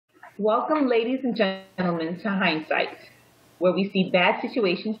Welcome, ladies and gentlemen, to Hindsight, where we see bad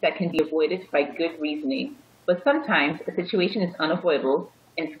situations that can be avoided by good reasoning. But sometimes a situation is unavoidable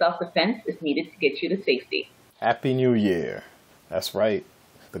and self defense is needed to get you to safety. Happy New Year. That's right.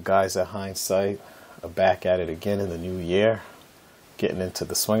 The guys at Hindsight are back at it again in the new year, getting into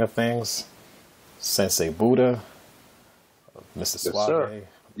the swing of things. Sensei Buddha, Mr. Suave,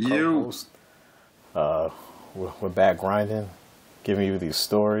 co-host. We're back grinding, giving you these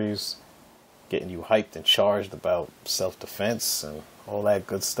stories, getting you hyped and charged about self-defense and all that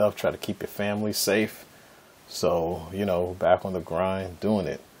good stuff. Try to keep your family safe. So, back on the grind, doing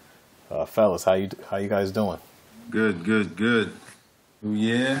it. Fellas, how you guys doing? Good. New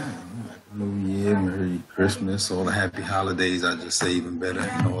Year, Merry Christmas, all the happy holidays. I just say even better.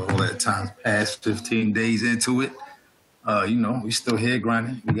 All that time's past, 15 days into it. We still here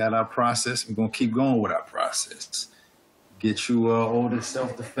grinding. We got our process. We're gonna keep going with our process. Get you all this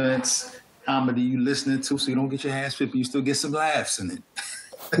self-defense comedy you listening to, so you don't get your ass whipped, but you still get some laughs in it.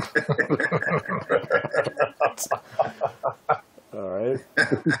 All right.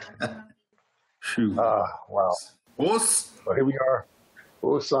 Shoot. Wow. Us. So here we are.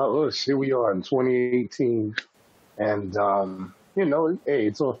 Here we are in 2018. And, hey,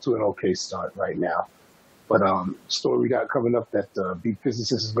 it's off to an okay start right now. But story we got coming up that Beat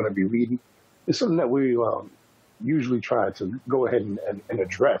Physicist is going to be reading is something that we usually try to go ahead and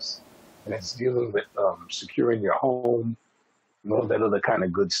address. And it's dealing with securing your home and all that other kind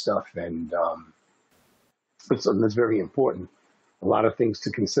of good stuff. And it's something that's very important. A lot of things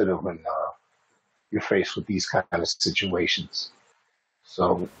to consider when you're faced with these kind of situations.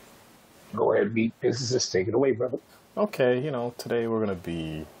 So go ahead, Beat Physicist, take it away, brother. Okay, today we're going to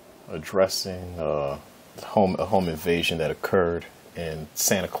be addressing a home invasion that occurred in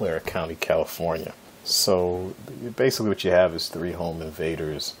Santa Clara County, California. So basically what you have is three home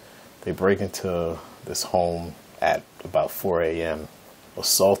invaders. They break into this home at about 4 a.m.,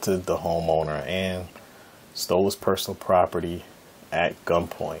 assaulted the homeowner, and stole his personal property at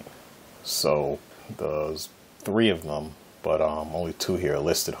gunpoint. So there's three of them, but only two here are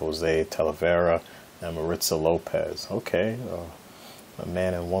listed: Jose Talavera and Maritza Lopez. Okay, a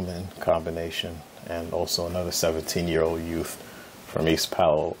man and woman combination, and also another 17-year-old youth from East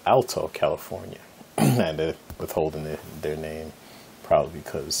Palo Alto, California. And they're withholding their name probably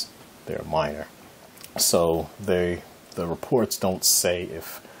because they're a minor. So the reports don't say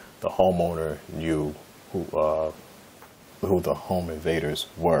if the homeowner knew who the home invaders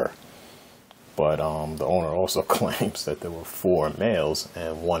were. But the owner also claims that there were 4 males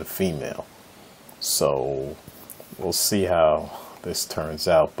and 1 female. So we'll see how this turns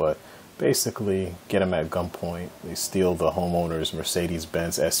out. But basically, get them at gunpoint. They steal the homeowner's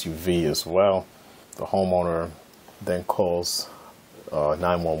Mercedes-Benz SUV as well. The homeowner then calls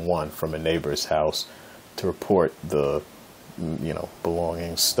 911 from a neighbor's house to report the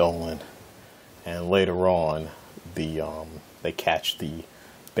belongings stolen. And later on, they catch the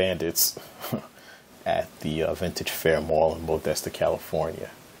bandits at the Vintage Fair Mall in Modesto, California.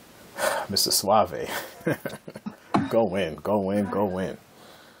 Mr. Suave, go in.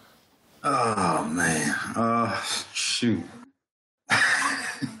 Oh man. Shoot.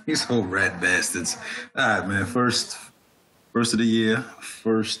 These whole rat bastards. All right, man. First of the year.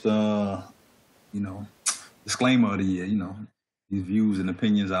 First, disclaimer of the year. These views and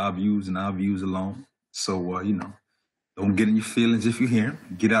opinions are our views and our views alone. So, don't get in your feelings if you hear them.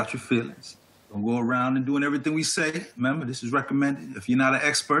 Get out your feelings. Don't go around and doing everything we say. Remember, this is recommended. If you're not an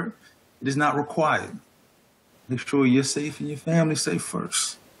expert, it is not required. Make sure you're safe and your family's safe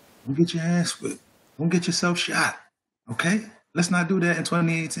first. Don't get your ass whipped. Don't get yourself shot. Okay? Let's not do that in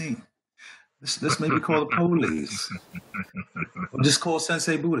 2018. Let's maybe call the police. Or just call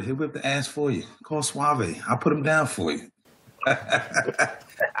Sensei Buddha. He'll whip the ass for you. Call Suave. I'll put him down for you.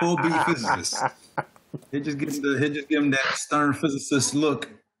 Call B physicist. He'll just give him that stern physicist look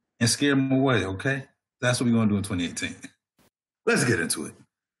and scare him away, okay? That's what we're going to do in 2018. Let's get into it.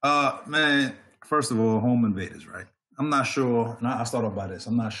 Man, first of all, home invaders, right? I'm not sure, and I'll start off by this.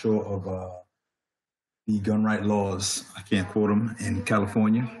 I'm not sure of the gun right laws. I can't quote them in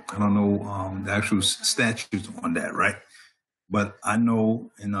California. I don't know the actual statutes on that, right? But I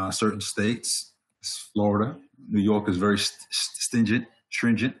know in certain states, Florida, New York is very stringent.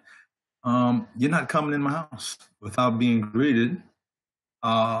 You're not coming in my house without being greeted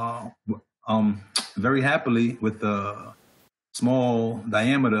very happily with a small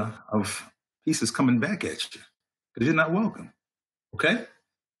diameter of pieces coming back at you, because you're not welcome. Okay?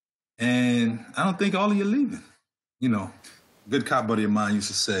 And I don't think all of you are leaving. A good cop buddy of mine used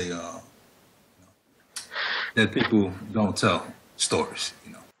to say that people don't tell stories,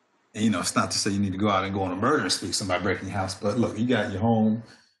 And, it's not to say you need to go out and go on a murder spree, somebody breaking your house. But look, you got your home,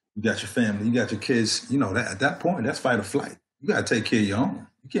 you got your family, you got your kids. At that point, that's fight or flight. You got to take care of your own.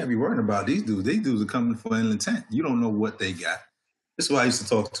 You can't be worrying about these dudes. These dudes are coming for ill intent. You don't know what they got. This is why I used to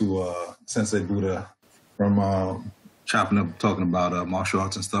talk to Sensei Buddha from talking about martial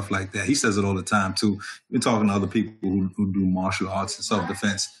arts and stuff like that. He says it all the time, too. You're talking to other people who do martial arts and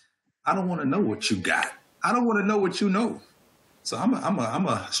self-defense. I don't want to know what you got. I don't want to know what you know. So I'm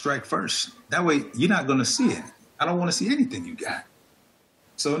a strike first. That way, you're not going to see it. I don't want to see anything you got.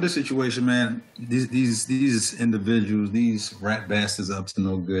 So in this situation, man, these individuals, these rat bastards up to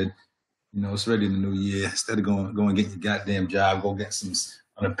no good. It's ready in the new year. Instead of going and getting your goddamn job, go get some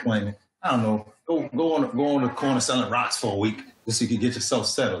unemployment. I don't know. Go on the corner selling rocks for a week just so you can get yourself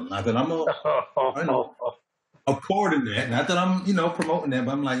settled. Not that I'm applauding that. Not that I'm promoting that,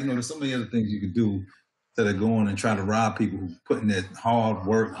 but I'm like, there's so many other things you could do instead of going and trying to rob people who putting that hard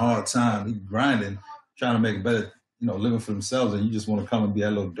work, hard time, grinding, trying to make it better, living for themselves, and you just want to come and be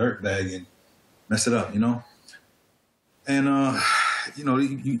that little dirt bag and mess it up, And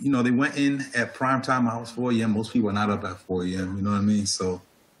they went in at prime time hours, 4 a.m. Most people are not up at 4 a.m. You know what I mean? So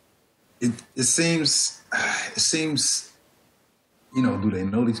it seems, do they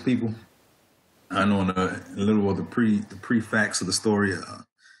know these people? I know in a little of the pre-facts of the story,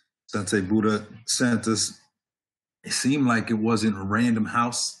 Sensei Buddha sent us. It seemed like it wasn't a random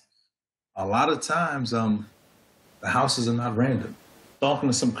house. A lot of times, the houses are not random. Talking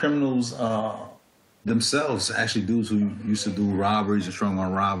to some criminals themselves, actually dudes who used to do robberies and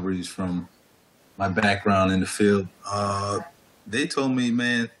strong-arm robberies from my background in the field, they told me,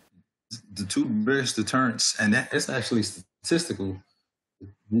 man, the two biggest deterrents, and it's actually statistical,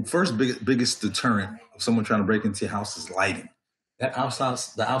 the first biggest deterrent of someone trying to break into your house is lighting. The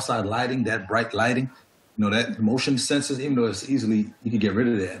outside lighting, that bright lighting, that motion sensors, even though it's easily, you can get rid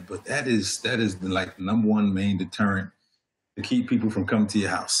of that, but that is the number one main deterrent to keep people from coming to your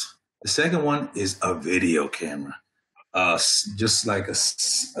house. The second one is a video camera, just like a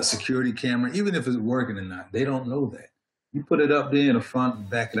security camera, even if it's working or not. They don't know that. You put it up there in the front and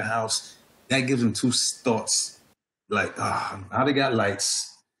back of the house, that gives them two thoughts. Like, now they got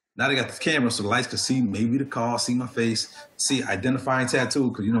lights. Now they got the camera so the lights can see maybe the car, see my face, see identifying tattoo.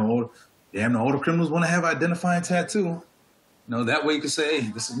 Because, all the criminals want to have identifying tattoo. That way you can say, hey,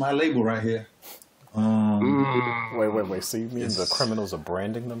 this is my label right here. Wait. So you mean the criminals are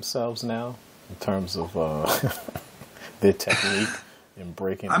branding themselves now in terms of their technique in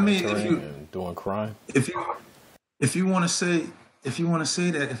breaking and entering and doing crime? If you want to say that, if you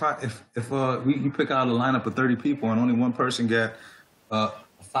pick out a lineup of 30 people and only one person got a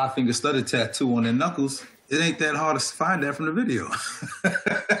 5-finger studded tattoo on their knuckles, it ain't that hard to find that from the video.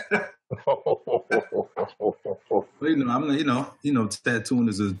 Tattooing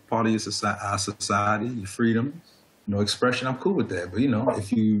is a part of our society, your freedom, expression. I'm cool with that. But,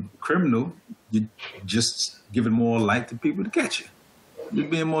 if you criminal, you just giving more light to people to catch you. You're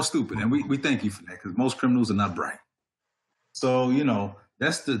being more stupid. And we thank you for that because most criminals are not bright. So,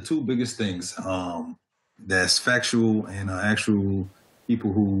 that's the two biggest things. That's factual and actual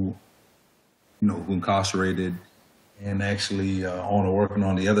people who incarcerated and actually working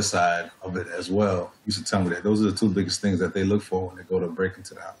on the other side of it as well. Used to tell me that. Those are the two biggest things that they look for when they go to break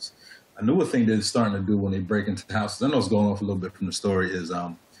into the house. A newer thing they're starting to do when they break into the houses, I know it's going off a little bit from the story, is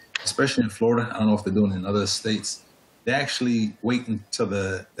especially in Florida, I don't know if they're doing it in other states, they actually wait until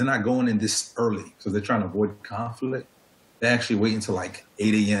they're not going in this early because they're trying to avoid conflict. They actually wait until like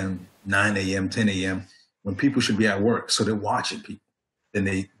 8 a.m., 9 a.m., 10 a.m. when people should be at work. So they're watching people. Then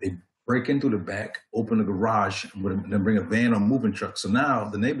they break into the back, open the garage, and then bring a van or moving truck. So now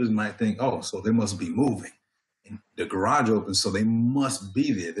the neighbors might think, oh, so they must be moving. And the garage opens, so they must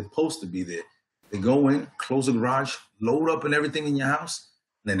be there. They're supposed to be there. They go in, close the garage, load up and everything in your house,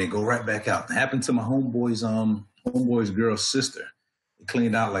 and then they go right back out. It happened to my homeboy's girl's sister. They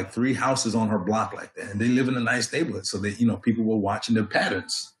cleaned out like 3 houses on her block like that. And they live in a nice neighborhood. So they, people were watching their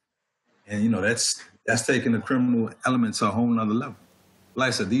patterns. And, that's taking the criminal element to a whole nother level. Like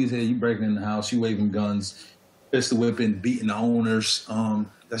I said, these here, you breaking in the house, you waving guns, pistol whipping, beating the owners.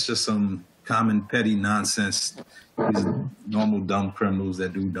 That's just some common petty nonsense. These are normal dumb criminals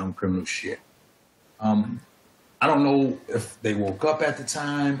that do dumb criminal shit. I don't know if they woke up at the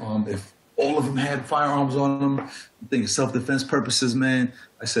time, if all of them had firearms on them. I'm thinking self-defense purposes, man.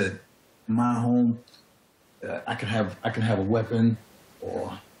 I said, in my home, I can have a weapon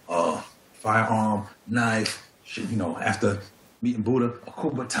or a firearm, knife, shit, after meeting Buddha, a cool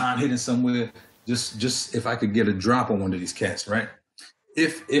baton hidden somewhere, just if I could get a drop on one of these cats, right?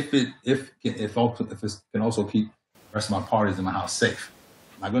 If it can also keep the rest of my parties in my house safe.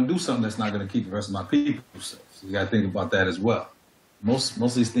 not going to do something that's not going to keep the rest of my people safe. So you got to think about that as well. Most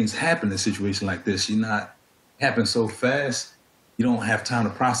of these things happen in a situation like this. Happen so fast, you don't have time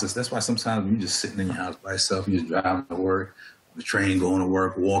to process. That's why sometimes when you're just sitting in your house by yourself, you're just driving to work, on the train, going to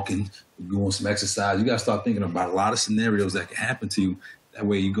work, walking, doing some exercise. You got to start thinking about a lot of scenarios that can happen to you. That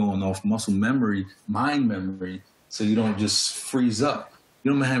way you're going off muscle memory, mind memory, so you don't just freeze up. You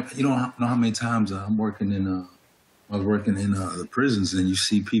don't know how many times I was working in the prisons, and you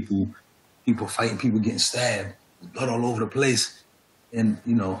see people fighting, people getting stabbed, blood all over the place, and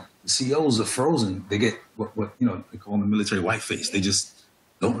the COs are frozen. They get what they call them the military white face. They just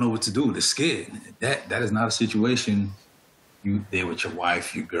don't know what to do. They're scared. That is not a situation you there with your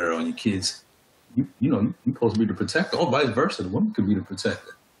wife, your girl, and your kids. You're supposed to be the protector, or vice versa. The woman could be the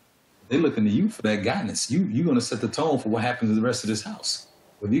protector. They're looking to you for that guidance. You're going to set the tone for what happens in the rest of this house.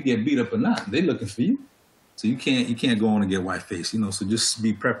 Whether you get beat up or not, they're looking for you. So you can't go on and get white face. So just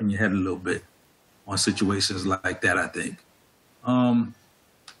be prepping your head a little bit on situations like that, I think.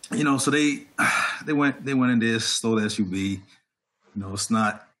 So they went in there, stole the SUV. It's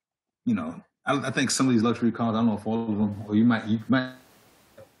not, I think some of these luxury cars, I don't know if all of them, or you might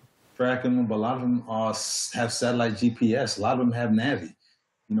tracking them, but a lot of them have satellite GPS. A lot of them have Navi.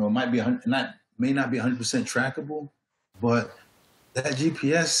 It might be may not be 100% trackable, but that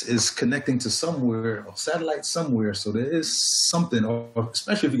GPS is connecting to somewhere, or satellite somewhere. So there is something, or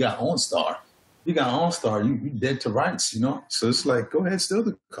especially if you got OnStar. If you got OnStar, you dead to rights, So it's like, go ahead, steal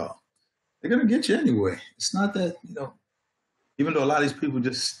the car. They're going to get you anyway. It's not that, even though a lot of these people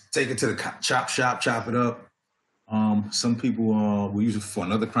just take it to the chop shop, chop it up. Some people will use it for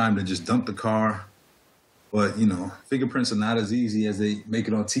another crime to just dump the car. But, fingerprints are not as easy as they make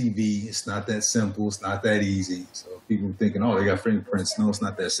it on TV. It's not that simple. It's not that easy. So people are thinking, they got fingerprints. No, it's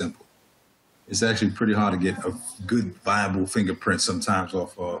not that simple. It's actually pretty hard to get a good, viable fingerprint sometimes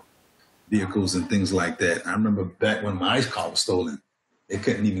off vehicles and things like that. I remember back when my ice car was stolen, they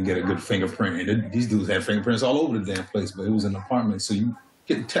couldn't even get a good fingerprint. And these dudes had fingerprints all over the damn place, but it was an apartment, so you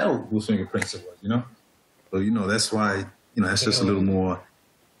couldn't tell whose fingerprints it was, So, that's why, that's just a little more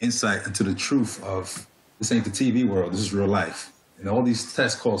insight into the truth of this ain't the TV world. This is real life. And all these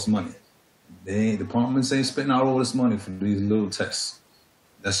tests cost money. The departments ain't spending out all this money for these little tests.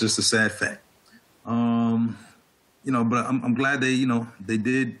 That's just a sad fact. But I'm glad they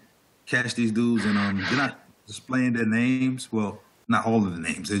did catch these dudes, and they're not displaying their names. Well, not all of the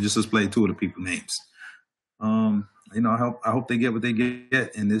names. They just displayed 2 of the people's names. I hope they get what they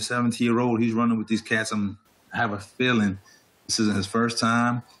get. And this 17-year-old, he's running with these cats. I have a feeling this isn't his first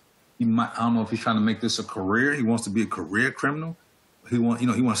time. I don't know if he's trying to make this a career. He wants to be a career criminal. He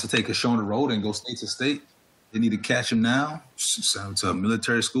wants to take a show on the road and go state to state. They need to catch him now. Send him to a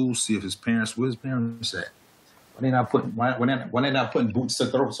military school. See if where his parents at. Why they not putting boots to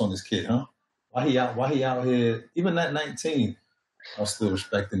throats on this kid, huh? Why he out here? Even at 19, I'm still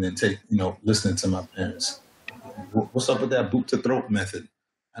respecting and listening to my parents. What's up with that boot to throat method?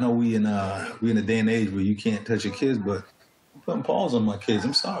 I know we in a day and age where you can't touch your kids, but I'm putting paws on my kids.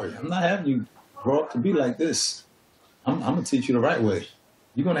 I'm sorry. I'm not having you grow up to be like this. I'm gonna teach you the right way.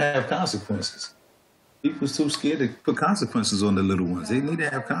 You're gonna have consequences. People's too scared to put consequences on the little ones. They need to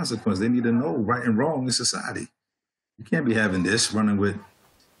have consequences. They need to know right and wrong in society. You can't be having this running with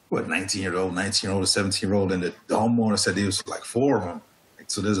 19-year-old, 17-year-old, and the homeowner said there was like 4 of them.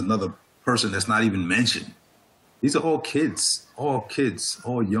 So there's another person that's not even mentioned. These are all kids,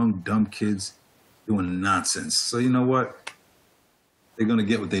 all young, dumb kids doing nonsense. So you know what? They're going to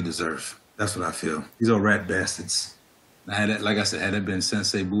get what they deserve. That's what I feel. These are rat bastards. Had that been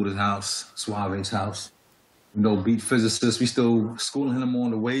Sensei Buddha's house, Suave's house, beat physicists, we still schooling him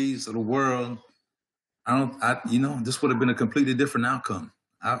on the ways of the world. This would have been a completely different outcome.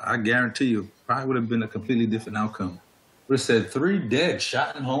 I guarantee you, probably would have been a completely different outcome. Would have said 3 dead,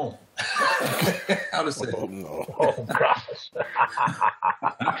 shot and home. I would have said, oh no, oh gosh.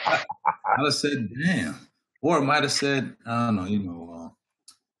 I would have said, damn. Or it might have said, I don't know,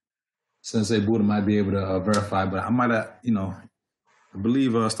 Sensei Buddha might be able to verify, but I might have, I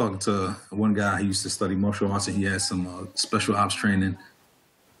believe I was talking to one guy who used to study martial arts, and he had some special ops training.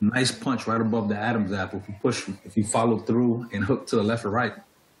 Nice punch right above the Adam's apple. If you follow through and hook to the left or right,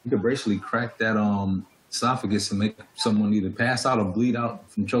 you could basically crack that esophagus and make someone either pass out or bleed out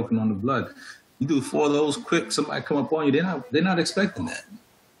from choking on the blood. You do 4 of those quick, somebody come up on you, they're not expecting that.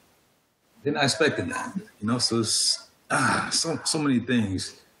 They're not expecting that. So it's so many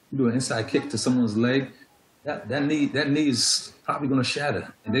things. You do an inside kick to someone's leg, that knee is probably going to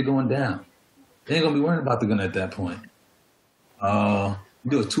shatter, and they're going down. They ain't going to be worrying about the gun at that point. You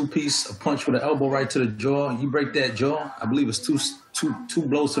do a 2-piece, a punch with an elbow right to the jaw. You break that jaw, I believe it's two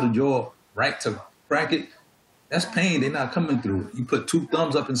blows to the jaw, right to crack it. That's pain they're not coming through. You put two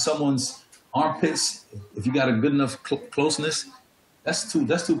thumbs up in someone's armpits, if you got a good enough closeness, that's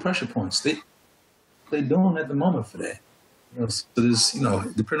two pressure points. They're doing at the moment for that. So there's,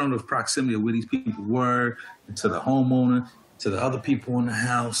 depending on the proximity of where these people were, and to the homeowner, to the other people in the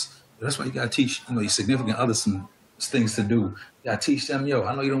house. That's why you got to teach, your significant others some things to do. You got to teach them, I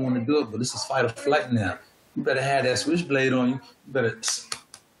know you don't want to do it, but this is fight or flight now. You better have that switchblade on you. You better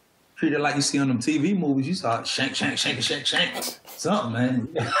treat it like you see on them TV movies. You saw shank, shank, shank, shank, shank. Something, man.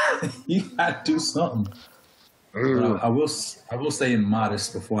 You got to do something. I will say in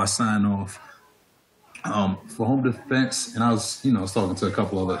modest before I sign off. For home defense, and I was talking to a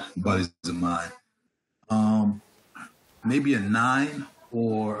couple other buddies of mine. Maybe a 9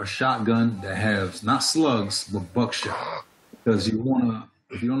 or a shotgun that has not slugs but buckshot, because if you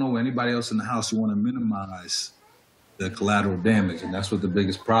don't know anybody else in the house, you want to minimize the collateral damage, and that's what the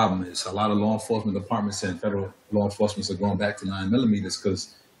biggest problem is. A lot of law enforcement departments and federal law enforcement are going back to 9mm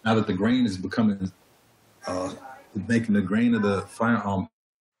because now that the grain is becoming, making the grain of the firearm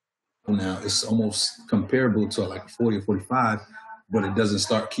now, it's almost comparable to like a 40 or 45, but it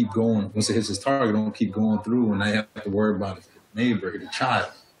doesn't keep going. Once it hits its target, it don't keep going through, and they have to worry about the neighbor, the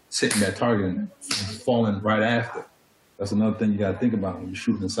child, hitting that target and falling right after. That's another thing you got to think about when you're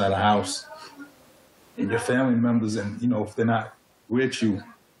shooting inside a house. And your family members, and if they're not with you,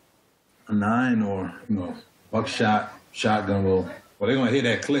 a 9 or buckshot, shotgun, well, they're gonna hear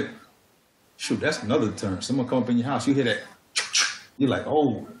that clip. Shoot, that's another term. Someone come up in your house, you hear that. You're like,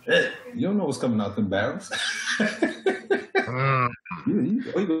 oh, shit. You don't know what's coming out them barrels. you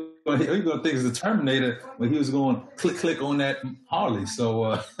gonna think it's the Terminator when he was going click, click on that Harley.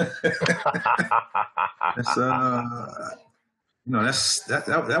 So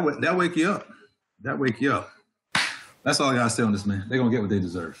that wake you up. That wake you up. That's all I gotta say on this, man. They're gonna get what they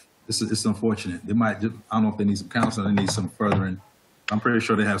deserve. It's unfortunate. They might. I don't know if they need some counseling. They need some furthering. I'm pretty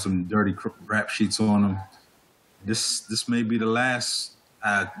sure they have some dirty rap sheets on them. This may be the last.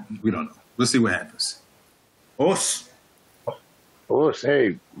 We don't know. We'll see what happens. Horse.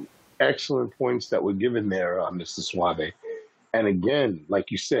 Hey, excellent points that were given there, Mr. Suave. And again, like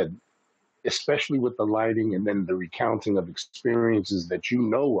you said, especially with the lighting and then the recounting of experiences that you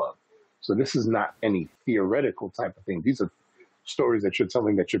know of. So this is not any theoretical type of thing. These are stories that you're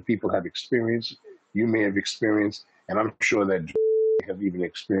telling that your people have experienced, you may have experienced, and I'm sure that have even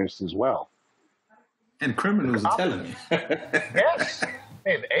experienced as well. And criminals are telling me. Yes.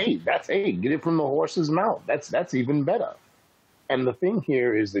 And get it from the horse's mouth. That's even better. And the thing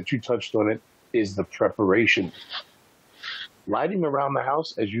here is that you touched on it is the preparation. Lighting around the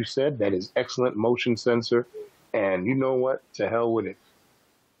house, as you said, that is excellent motion sensor. And you know what? To hell with it.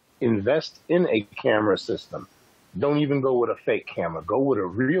 Invest in a camera system. Don't even go with a fake camera. Go with a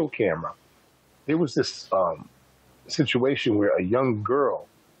real camera. There was this situation where a young girl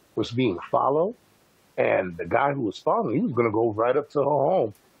was being followed. And the guy who was following, he was going to go right up to her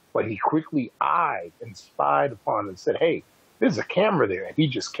home, but he quickly eyed and spied upon and said, "Hey, there's a camera there." And he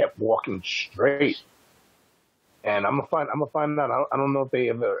just kept walking straight. And I'm gonna find out. I don't know if they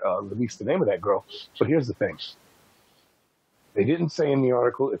ever released the name of that girl, but here's the thing: they didn't say in the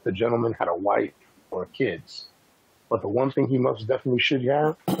article if the gentleman had a wife or kids. But the one thing he most definitely should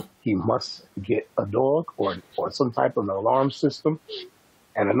have, he must get a dog or some type of alarm system.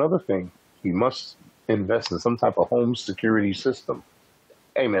 And another thing, he must invest in some type of home security system.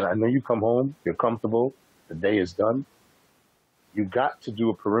 Hey man, I know you come home, you're comfortable, the day is done. You got to do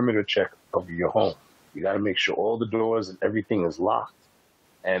a perimeter check of your home. You got to make sure all the doors and everything is locked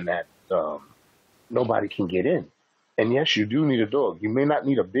and that nobody can get in. And yes, you do need a dog. You may not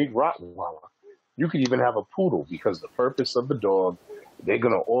need a big Rottweiler. You could even have a poodle because the purpose of the dog, they're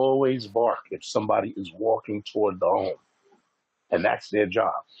going to always bark if somebody is walking toward the home. And that's their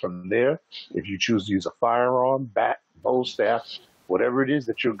job. From there, if you choose to use a firearm, bat, bow staff, whatever it is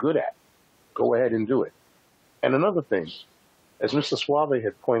that you're good at, go ahead and do it. And another thing, as Mr. Suave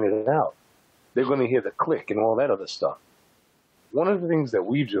had pointed out, they're going to hear the click and all that other stuff. One of the things that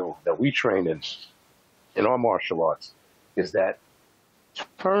we do, that we train in our martial arts, is that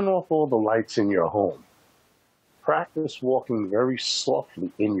turn off all the lights in your home. Practice walking very softly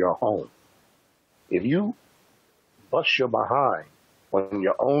in your home. If you bust your behind on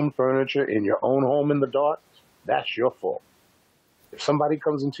your own furniture in your own home in the dark, that's your fault. If somebody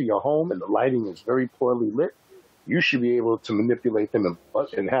comes into your home and the lighting is very poorly lit, you should be able to manipulate them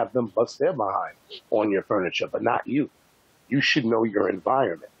and have them bust their behind on your furniture, but not you. You should know your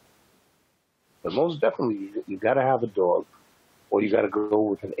environment. But most definitely, you got to have a dog, or you got to go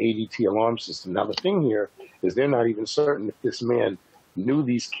with an ADT alarm system. Now, the thing here is they're not even certain if this man knew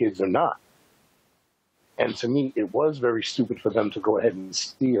these kids or not. And to me, it was very stupid for them to go ahead and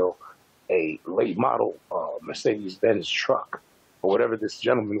steal a late model Mercedes-Benz truck or whatever this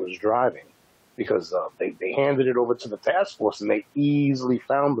gentleman was driving, because they handed it over to the task force and they easily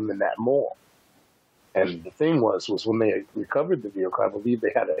found them in that mall. And the thing was when they recovered the vehicle, I believe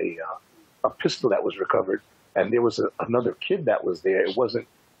they had a pistol that was recovered, and there was another kid that was there. It wasn't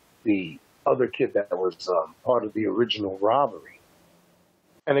the other kid that was part of the original robbery.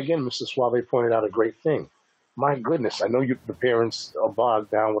 And again, Mr. Suave pointed out a great thing. My goodness, I know the parents are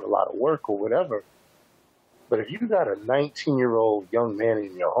bogged down with a lot of work or whatever, but if you got a 19-year-old young man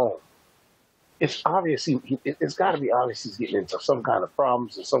in your home, it's obvious it's got to be obvious he's getting into some kind of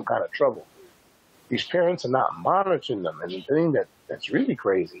problems or some kind of trouble. These parents are not monitoring them, and the thing that's really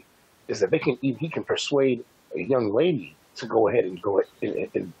crazy is that he can persuade a young lady to go ahead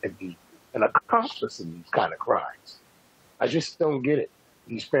and be an accomplice in these kind of crimes. I just don't get it.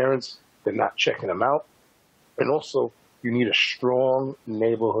 These parents, they're not checking them out. And also, you need a strong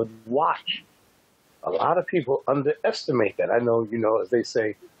neighborhood watch. A lot of people underestimate that. I know, as they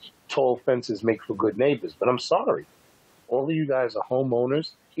say, tall fences make for good neighbors, but I'm sorry. All of you guys are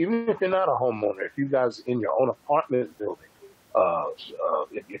homeowners. Even if you're not a homeowner, if you guys in your own apartment building,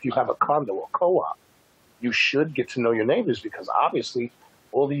 if you have a condo or co-op, you should get to know your neighbors, because obviously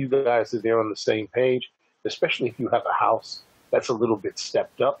all of you guys are there on the same page, especially if you have a house that's a little bit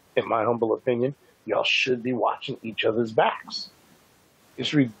stepped up, in my humble opinion. Y'all should be watching each other's backs.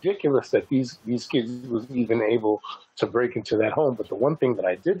 It's ridiculous that these kids was even able to break into that home. But the one thing that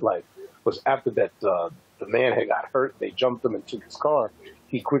I did like was after that the man had got hurt, they jumped him and took his car.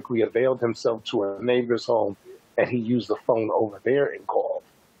 He quickly availed himself to a neighbor's home, and he used the phone over there and called,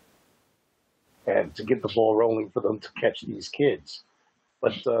 and to get the ball rolling for them to catch these kids.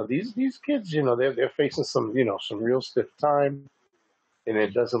 But these kids, they're facing some real stiff time, and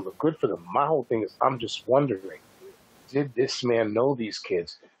it doesn't look good for them. My whole thing is, I'm just wondering, did this man know these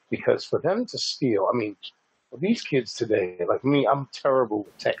kids? Because for them to steal, these kids today, like me, I'm terrible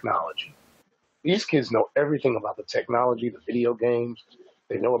with technology. These kids know everything about the technology, the video games.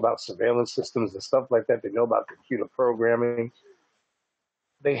 They know about surveillance systems and stuff like that. They know about computer programming.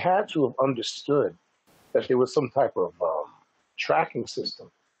 They had to have understood that there was some type of tracking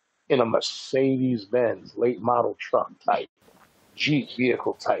system in a Mercedes-Benz late model truck type, Jeep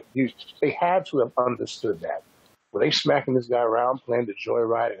vehicle type. They had to have understood that. Were they smacking this guy around, planning to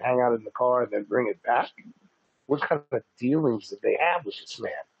joyride and hang out in the car and then bring it back? What kind of dealings did they have with this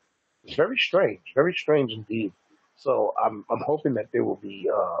man? It's very strange indeed. So I'm hoping that there will be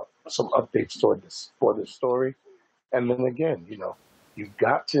some updates for this story. And then again, you've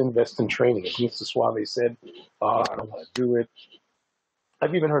got to invest in training. As Mr. Suave said, I don't want to do it.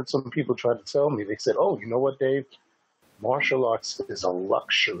 I've even heard some people try to tell me, they said, oh, you know what, Dave? Martial arts is a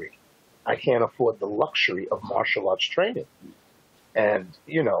luxury. I can't afford the luxury of martial arts training. And,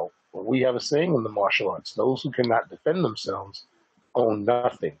 we have a saying in the martial arts, those who cannot defend themselves own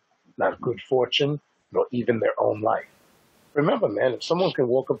nothing, not good fortune, nor even their own life. Remember, man, if someone can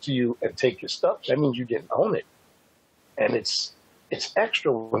walk up to you and take your stuff, that means you didn't own it. And it's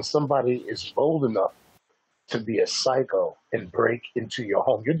extra when somebody is bold enough to be a psycho and break into your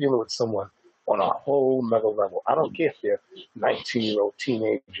home. You're dealing with someone on a whole nother level. I don't care if they're 19-year-old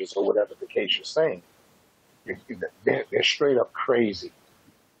teenagers or whatever the case you're saying. They're straight up crazy.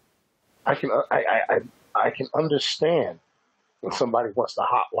 I can understand when somebody wants to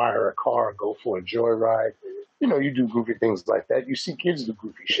hotwire a car and go for a joyride. You do goofy things like that. You see kids do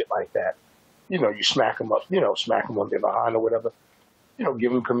goofy shit like that. You smack them up, smack them on their behind or whatever.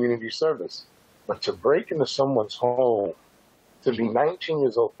 Give them community service. But to break into someone's home, to be 19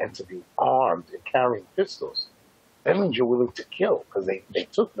 years old and to be armed and carrying pistols, that means you're willing to kill, because they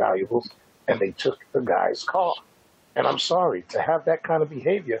took valuables and they took the guy's car. And I'm sorry, to have that kind of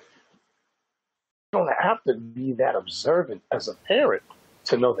behavior, you don't have to be that observant as a parent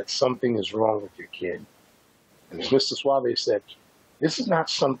to know that something is wrong with your kid. And as Mr. Suave said, this is not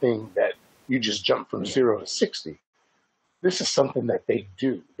something that you just jump from 0 to 60. This is something that they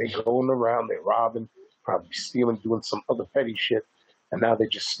do. They're going around, they're robbing, probably stealing, doing some other petty shit, and now they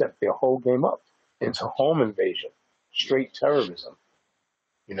just step their whole game up into home invasion, straight terrorism.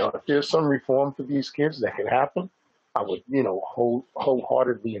 If there's some reform for these kids that can happen, I would,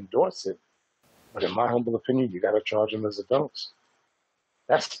 wholeheartedly endorse it. But in my humble opinion, you got to charge them as adults.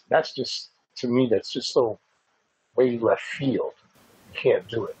 That's just, to me, that's just so way left field. You can't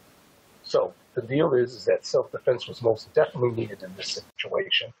do it. So the deal is that self-defense was most definitely needed in this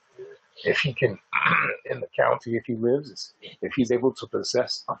situation. If he can, in the county, if he lives, if he's able to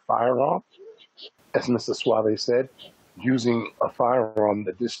possess a firearm, as Mr. Suave said, using a firearm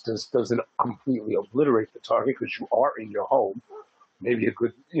that this doesn't completely obliterate the target because you are in your home. Maybe a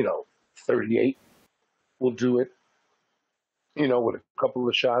good, 38 will do it, with a couple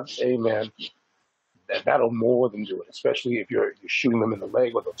of shots. Hey, man, that'll more than do it, especially if you're shooting them in the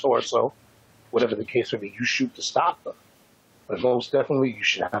leg or the torso, whatever the case may be. You shoot to stop them. But most definitely, you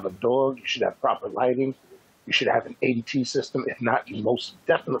should have a dog. You should have proper lighting. You should have an ADT system. If not, you most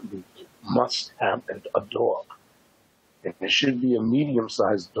definitely must have a dog. And it should be a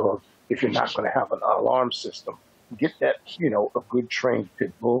medium-sized dog if you're not going to have an alarm system. Get that, a good trained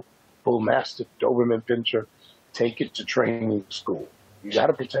pit bull, bull mastiff, Doberman pinscher. Take it to training school. You got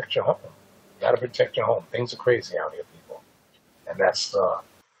to protect your home. You got to protect your home. Things are crazy out here, people. And that's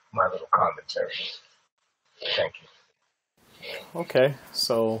my little commentary. Thank you. Okay,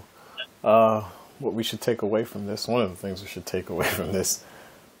 so what we should take away from this, one of the things we should take away from this,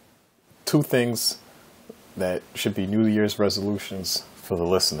 two things that should be New Year's resolutions for the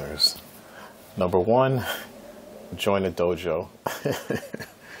listeners. Number one, join a dojo.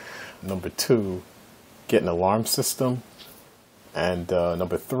 Number two, get an alarm system. And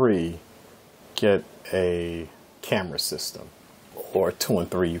number three, get a camera system. Or 2 and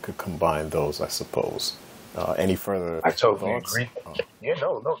 3, you could combine those, I suppose. Any further I totally thoughts? agree. Oh. Yeah,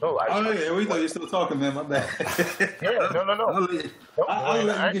 no. Yeah, we thought you were still talking, man. My bad. Yeah, no. I'll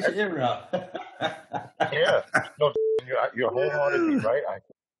let you get your ear out. Yeah, no, you're wholeheartedly right.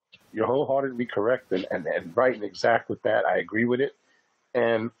 You're wholeheartedly correct and right and exact with that. I agree with it.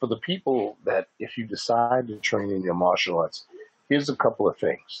 And for the people that, if you decide to train in your martial arts, here's a couple of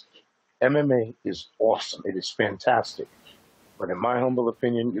things. MMA is awesome. It is fantastic. But in my humble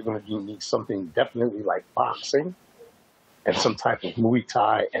opinion, you're going to need something definitely like boxing and some type of Muay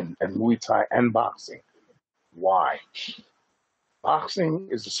Thai and Muay Thai and boxing. Why? Boxing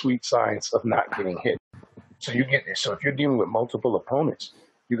is the sweet science of not getting hit. So if you're dealing with multiple opponents,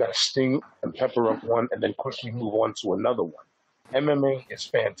 you got to sting and pepper up one and then quickly move on to another one. MMA is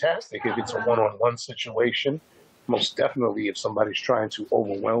fantastic if it's a one-on-one situation. Most definitely if somebody's trying to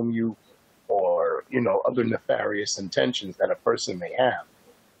overwhelm you or, other nefarious intentions that a person may have.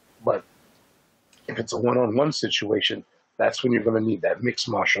 But if it's a one-on-one situation, that's when you're going to need that mixed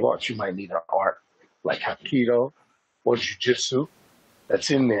martial arts. You might need an art like Hapkido or Jiu-Jitsu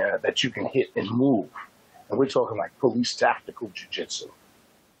that's in there that you can hit and move. And we're talking like police tactical Jiu-Jitsu.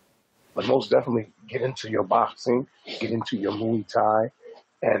 But most definitely get into your boxing, get into your Muay Thai,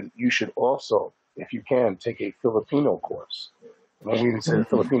 and you should also, if you can, take a Filipino course. When we even say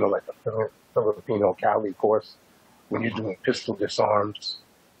Filipino, like the Filipino Cali course, when you're doing pistol disarms,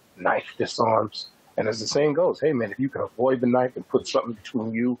 knife disarms, and as the saying goes, hey man, if you can avoid the knife and put something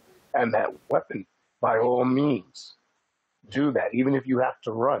between you and that weapon, by all means, do that. Even if you have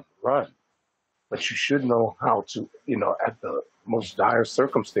to run. But you should know how to, at the most dire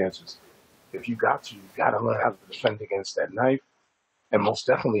circumstances, if you got to learn how to defend against that knife, and most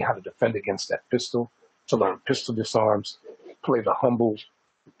definitely how to defend against that pistol, to learn pistol disarms, play the humble,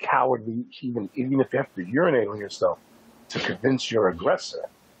 cowardly, even if you have to urinate on yourself, to convince your aggressor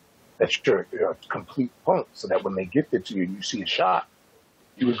that you're a complete punk, so that when they get there to you and you see a shot,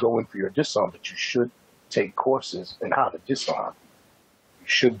 you would go in for your disarm. But you should take courses in how to disarm. You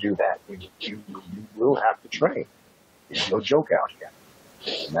should do that. You will have to train. It's no joke out here.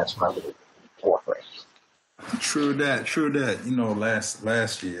 And that's my little forefront. True that.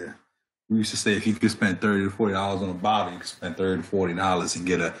 Last year, we used to say if you could spend $30 to $40 on a bottle, you could spend $30 to $40 and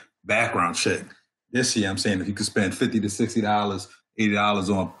get a background check. This year, I'm saying if you could spend $50 to $60,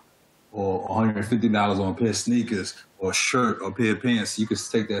 $80 on, or $150 on a pair of sneakers or a shirt or a pair of pants, you could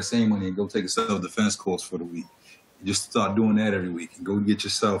take that same money and go take a self-defense course for the week. You just start doing that every week and go get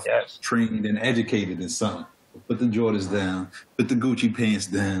yourself trained and educated in something. Put the Jordans down, put the Gucci pants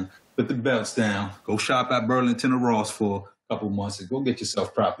down, put the belts down, go shop at Burlington or Ross for a couple months and go get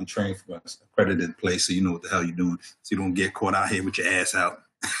yourself properly trained from an accredited place so you know what the hell you're doing, so you don't get caught out here with your ass out.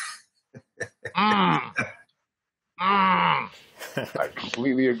 I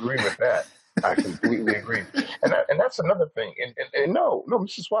completely agree with that. I completely agree. And that's another thing. And no,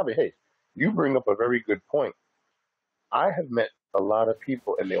 Mr. Suave, hey, you bring up a very good point. I have met a lot of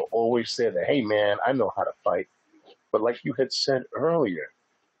people, and they'll always say that, hey, man, I know how to fight. But like you had said earlier,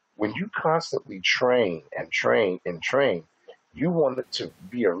 when you constantly train, you want it to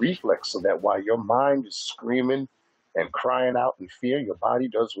be a reflex so that while your mind is screaming and crying out in fear, your body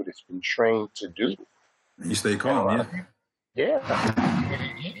does what it's been trained to do. You stay calm, yeah.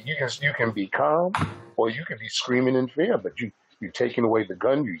 You can be calm, or you can be screaming in fear, but you're taking away the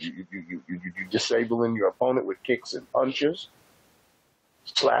gun. You disabling your opponent with kicks and punches.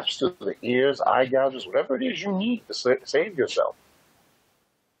 slaps to the ears, eye gouges, whatever it is you need to save yourself.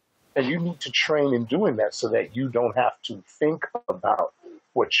 And you need to train in doing that so that you don't have to think about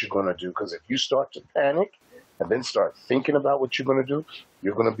what you're going to do. Because if you start to panic and then start thinking about what you're going to do,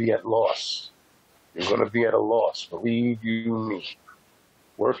 you're going to be at loss. You're going to be at a loss. Believe you me.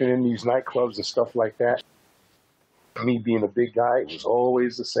 Working in these nightclubs and stuff like that, me being a big guy, it was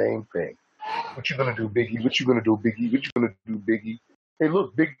always the same thing. What you going to do, Biggie? What you going to do, Biggie? What you going to do, Biggie? Hey,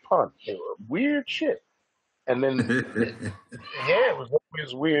 look, big pun. Hey, weird shit. And then, yeah, it was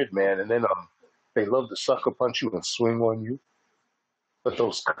always weird, man. And then they love to sucker punch you and swing on you. But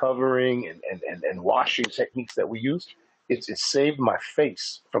those covering and washing techniques that we use, it saved my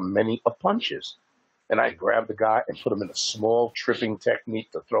face from many punches. And I grabbed the guy and put him in a small tripping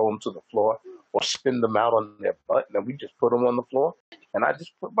technique to throw him to the floor or spin them out on their butt. And then we just put them on the floor. And I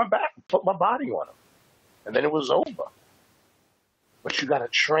just put my body on them. And then it was over. But you got to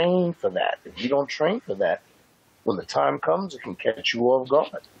train for that. If you don't train for that, when the time comes, it can catch you off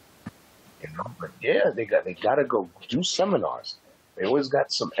guard. You know, but yeah, they got to go do seminars. They always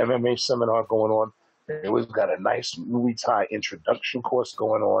got some MMA seminar going on. They always got a nice Muay Thai introduction course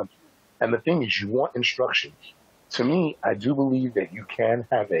going on. And the thing is, you want instruction. To me, I do believe that you can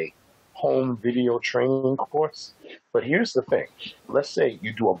have a home video training course. But here's the thing. Let's say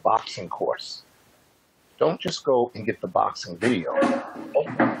you do a boxing course. Don't just go and get the boxing video. Go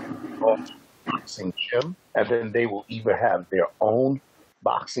to the boxing gym, and then they will either have their own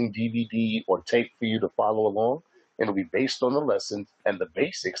boxing DVD or tape for you to follow along. And it'll be based on the lessons and the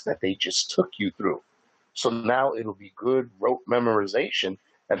basics that they just took you through. So now it'll be good rote memorization,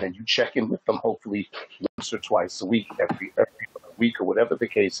 and then you check in with them hopefully once or twice a week, every week or whatever the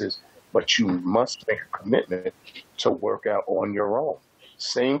case is. But you must make a commitment to work out on your own.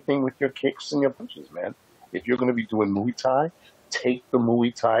 Same thing with your kicks and your punches, man. If you're going to be doing Muay Thai, take the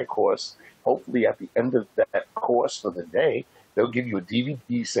Muay Thai course. Hopefully at the end of that course for the day, they'll give you a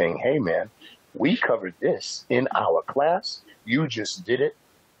DVD saying, hey, man, we covered this in our class. You just did it.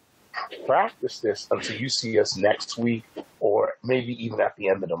 Practice this until you see us next week or maybe even at the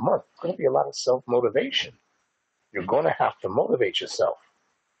end of the month. It's going to be a lot of self-motivation. You're going to have to motivate yourself.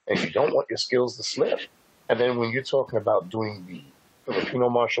 And you don't want your skills to slip. And then when you're talking about doing the Filipino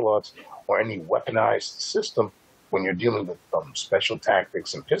martial arts or any weaponized system, when you're dealing with special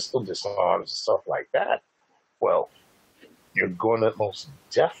tactics and pistol disarms and stuff like that, well, you're going to most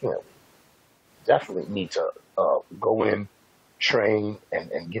definitely need to go in, train,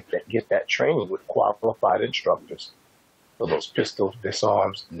 and get that training with qualified instructors for those pistols,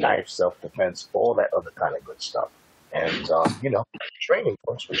 disarms, knife, self-defense, all that other kind of good stuff. And, training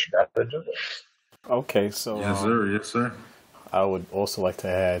course, what you got to do this. Okay, so... Yes, sir. I would also like to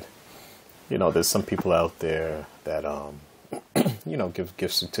add, there's some people out there that, give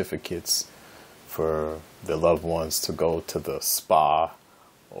gift certificates for their loved ones to go to the spa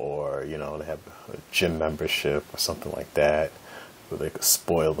or, they have a gym membership or something like that where they could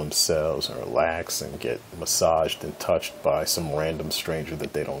spoil themselves and relax and get massaged and touched by some random stranger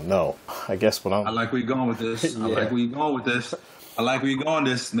that they don't know. I guess what I like where you're going with this. Yeah. I like where you're going with this. I like where you're going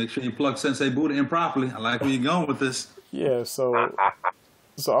with this. Make sure you plug Sensei Buddha in properly. I like where you're going with this. Yeah, so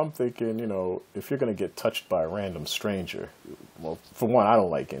I'm thinking, if you're going to get touched by a random stranger, well, for one, I don't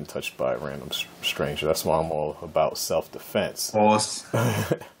like getting touched by a random stranger. That's why I'm all about self-defense. Pause.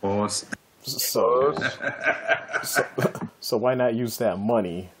 So why not use that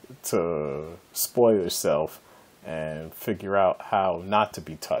money to spoil yourself and figure out how not to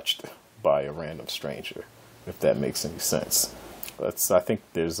be touched by a random stranger, if that makes any sense. I think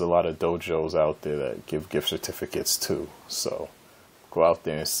there's a lot of dojos out there that give gift certificates too. So go out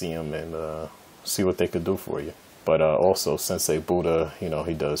there and see them and see what they could do for you. But also Sensei Buddha, he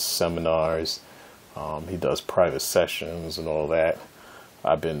does seminars, he does private sessions and all that.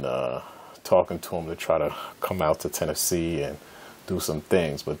 I've been talking to him to try to come out to Tennessee and do some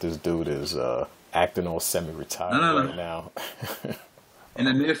things, but this dude is acting all semi-retired right now. In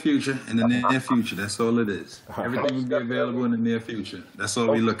the near future, that's all it is. Everything will be available in the near future. That's all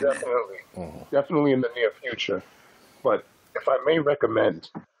we're looking at. Definitely in the near future. But if I may recommend,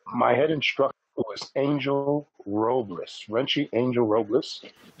 my head instructor is Angel Robles, Renchi Angel Robles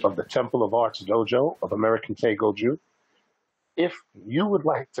of the Temple of Arts Dojo of American Taegoju. If you would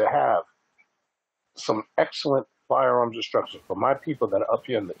like to have some excellent firearms instruction for my people that are up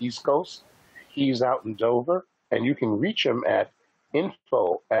here on the East Coast, he's out in Dover, and you can reach him at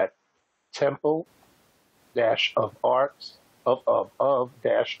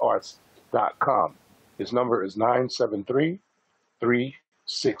info@temple-arts.com. His number is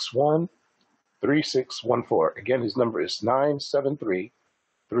 973-361-3614. Again, his number is 973-361-3614.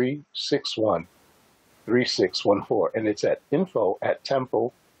 361-3614. And it's at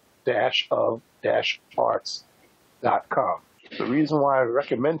info@temple-of-arts.com. The reason why I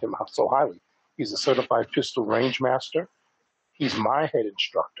recommend him so highly, he's a certified pistol range master. He's my head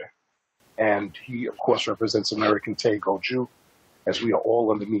instructor. And he, of course, represents American Tae-Go-Ju, as we are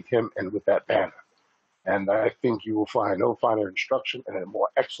all underneath him and with that banner. And I think you will find no finer instruction and a more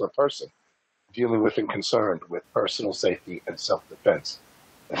excellent person dealing with and concerned with personal safety and self-defense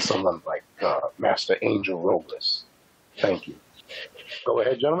than someone like Master Angel Robles. Thank you. Go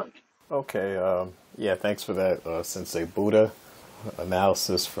ahead, gentlemen. Okay. Yeah, thanks for that, Sensei Buddha.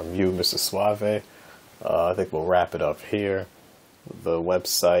 Analysis from you, Mr. Suave. I think we'll wrap it up here. The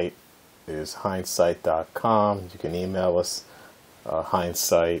website is hindsight.com. You can email us,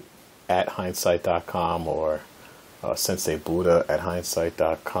 hindsight@hindsight.com, or Sensei Buddha at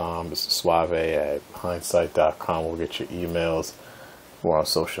hindsight.com, Mr. Suave at hindsight.com. We'll get your emails. We're on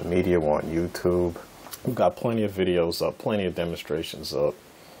social media. We're on YouTube. We've got plenty of videos up, plenty of demonstrations up.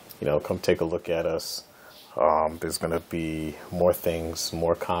 You know, come take a look at us. There's going to be more things,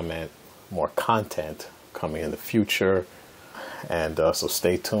 more content coming in the future. And so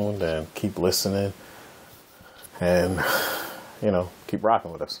stay tuned and keep listening. And, you know, keep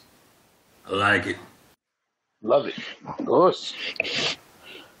rocking with us. I like it. Love it. Of course.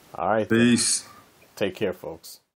 All right. Peace. Take care, folks.